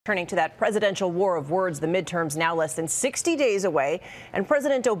Turning to that presidential war of words, the midterms now less than 60 days away, and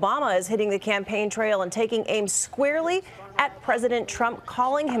President Obama is hitting the campaign trail and taking aim squarely at President Trump,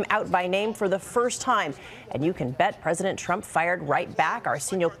 calling him out by name for the first time. And you can bet President Trump fired right back. Our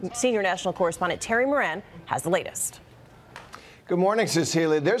senior national correspondent Terry Moran has the latest. Good morning,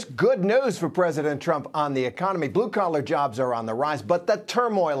 Cecilia. There's good news for President Trump on the economy. Blue-collar jobs are on the rise, but the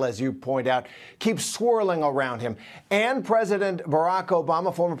turmoil, as you point out, keeps swirling around him. And President Barack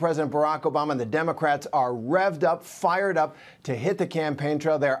Obama, former President Barack Obama, and the Democrats are revved up, fired up to hit the campaign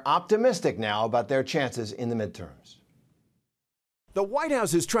trail. They're optimistic now about their chances in the midterms. The White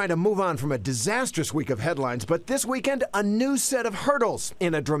House is trying to move on from a disastrous week of headlines, but this weekend, a new set of hurdles.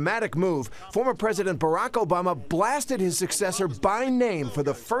 In a dramatic move, former President Barack Obama blasted his successor by name for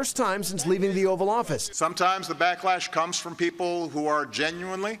the first time since leaving the Oval Office. Sometimes the backlash comes from people who are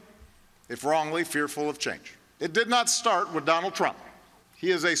genuinely, if wrongly, fearful of change. It did not start with Donald Trump.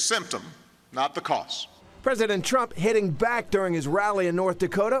 He is a symptom, not the cause. President Trump hitting back during his rally in North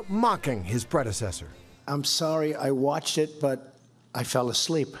Dakota, mocking his predecessor. I'm sorry I watched it, but I fell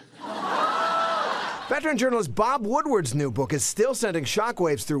asleep. Veteran journalist Bob Woodward's new book is still sending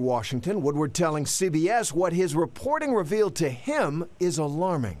shockwaves through Washington. Woodward telling CBS what his reporting revealed to him is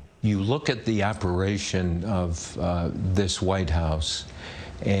alarming. You look at the operation of this White House,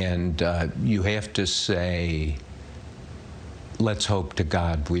 and you have to say, let's hope to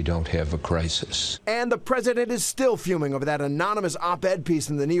God we don't have a crisis. And the president is still fuming over that anonymous op-ed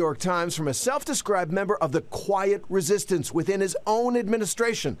piece in the New York Times from a self-described member of the quiet resistance within his own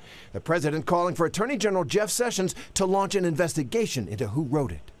administration. The president calling for Attorney General Jeff Sessions to launch an investigation into who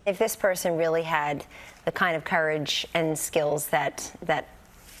wrote it. If this person really had the kind of courage and skills that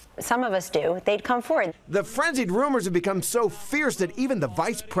some of us do, they'd come forward. The frenzied rumors have become so fierce that even the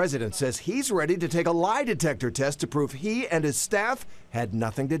vice president says he's ready to take a lie detector test to prove he and his staff had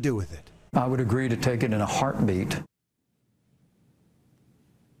nothing to do with it. I would agree to take it in a heartbeat.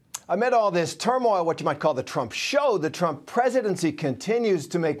 Amid all this turmoil, what you might call the Trump show, the Trump presidency continues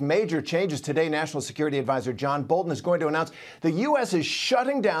to make major changes. Today, National Security Advisor John Bolton is going to announce the U.S. is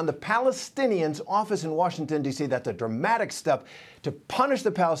shutting down the Palestinians' office in Washington, D.C. That's a dramatic step to punish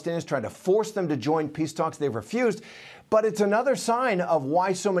the Palestinians, trying to force them to join peace talks. They've refused. But it's another sign of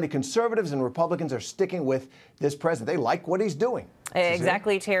why so many conservatives and Republicans are sticking with this president. They like what he's doing.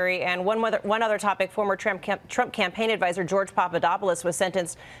 Exactly, Terry. And one other topic, former Trump campaign advisor George Papadopoulos was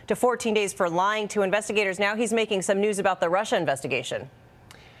sentenced to 14 days for lying to investigators. Now he's making some news about the Russia investigation.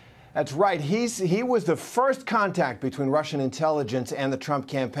 That's right. He was the first contact between Russian intelligence and the Trump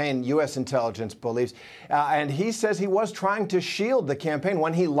campaign, U.S. intelligence believes. And he says he was trying to shield the campaign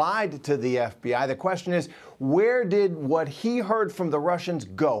when he lied to the FBI. The question is, where did what he heard from the Russians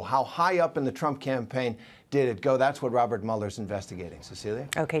go? How high up in the Trump campaign did it go? That's what Robert Mueller's investigating. Cecilia?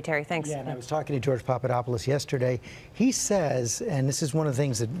 Okay, Terry, thanks. Yeah, and I was talking to George Papadopoulos yesterday. He says, and this is one of the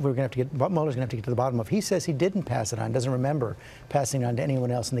things that we're going to have to get, Mueller's going to have to get to the bottom of. He says he didn't pass it on, doesn't remember passing it on to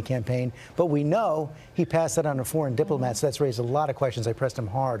anyone else in the campaign. But we know he passed it on to foreign diplomats. So that's raised a lot of questions. I pressed him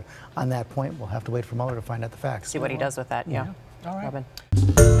hard on that point. We'll have to wait for Mueller to find out the facts. See what he does with that. Yeah. All right. Robin.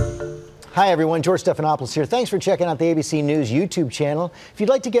 Hi, everyone. George Stephanopoulos here. Thanks for checking out the ABC News YouTube channel. If you'd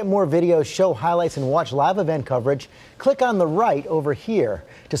like to get more videos, show highlights, and watch live event coverage, click on the right over here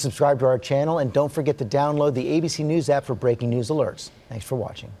to subscribe to our channel. And don't forget to download the ABC News app for breaking news alerts. Thanks for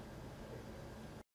watching.